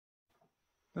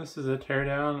This is a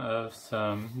teardown of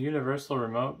some universal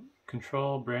remote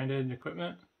control branded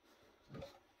equipment.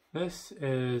 This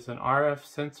is an RF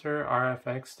sensor,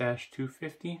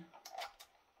 RFX-250.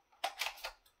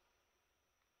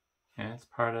 And it's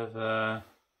part of the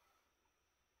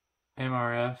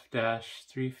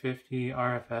MRF-350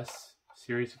 RFS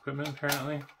series equipment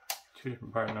apparently. Two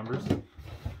different part numbers.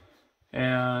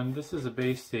 And this is a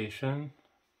base station,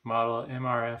 model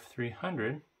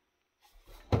MRF-300.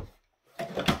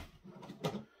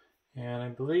 And I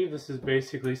believe this is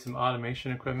basically some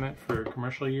automation equipment for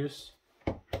commercial use.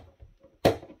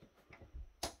 At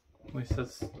least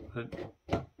that's what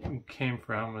it came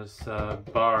from, was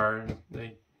bar.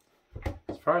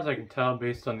 As far as I can tell,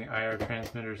 based on the IR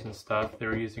transmitters and stuff, they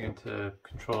were using it to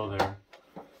control their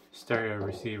stereo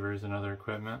receivers and other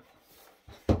equipment.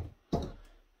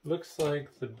 Looks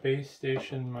like the base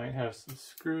station might have some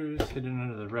screws hidden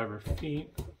under the rubber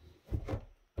feet.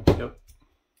 Yep.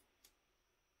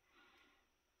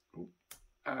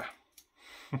 Ah.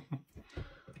 Got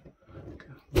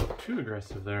a little too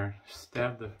aggressive there.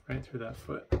 Stabbed right through that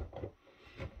foot.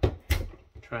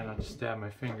 Try not to stab my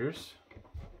fingers.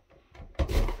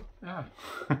 Ah.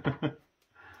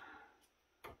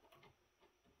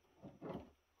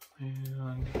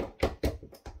 And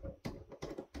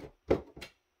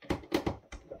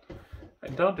I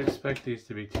don't expect these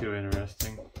to be too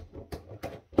interesting.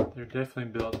 They're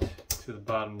definitely built to the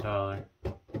bottom dollar.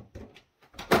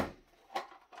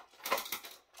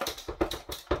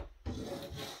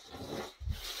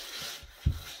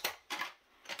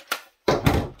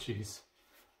 Jeez, it's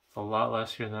a lot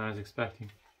less here than I was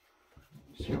expecting.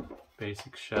 Just your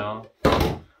basic shell.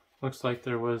 Looks like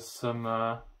there was some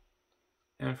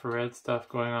infrared stuff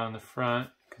going on in the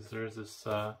front, because there's this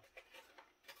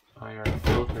IR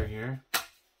filter here.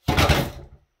 I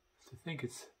think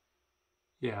it's,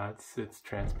 yeah, it's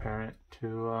transparent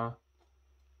to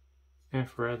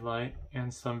infrared light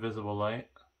and some visible light.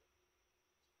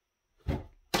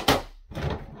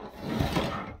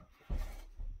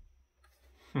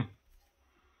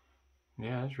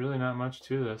 Yeah, there's really not much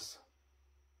to this.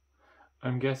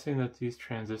 I'm guessing that these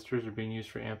transistors are being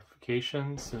used for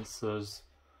amplification, since those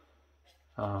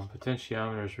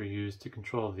potentiometers were used to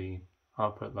control the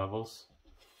output levels.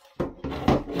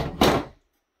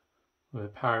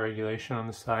 With power regulation on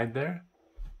the side there.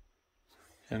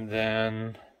 And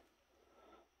then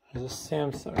there's a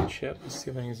Samsung chip. Let's see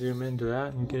if I can zoom into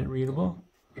that and get it readable.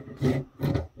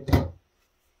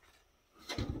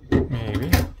 Maybe.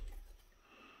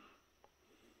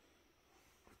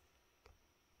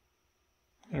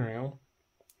 There we go.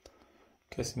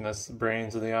 Guessing that's the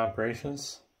brains of the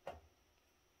operations.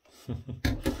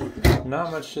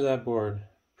 Not much to that board.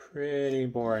 Pretty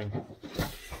boring.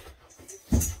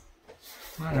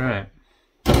 Alright.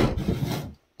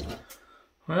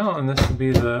 Well, and this will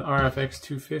be the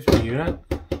RFX-250 unit.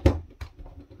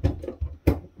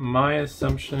 My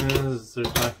assumption is there's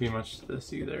not going to be much to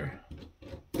this either.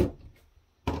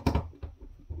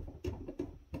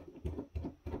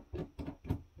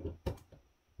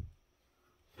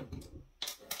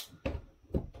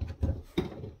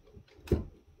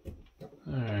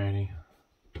 Alrighty.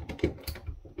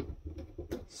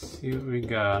 Let's see what we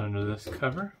got under this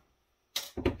cover.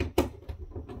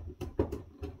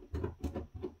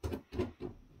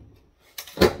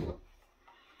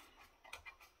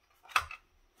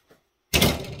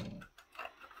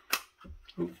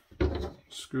 Oop.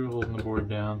 Screw holding the board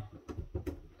down.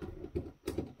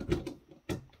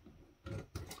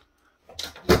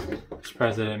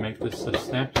 Surprised I didn't make this stuff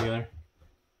snap together.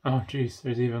 Oh geez,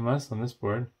 there's even less on this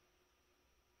board.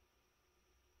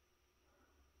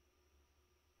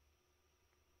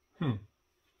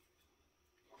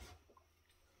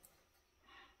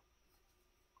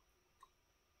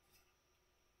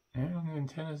 And the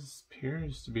antenna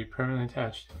appears to be permanently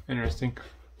attached. Interesting.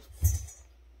 There's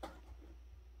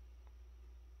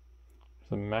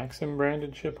a Maxim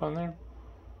branded chip on there.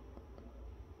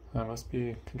 That must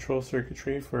be control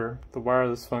circuitry for the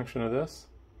wireless function of this.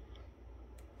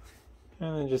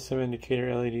 And then just some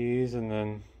indicator LEDs and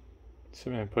then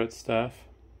some input stuff.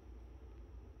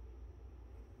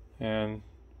 And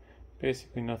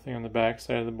basically nothing on the back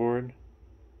side of the board.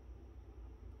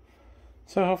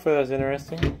 So hopefully that was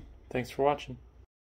interesting. Thanks for watching.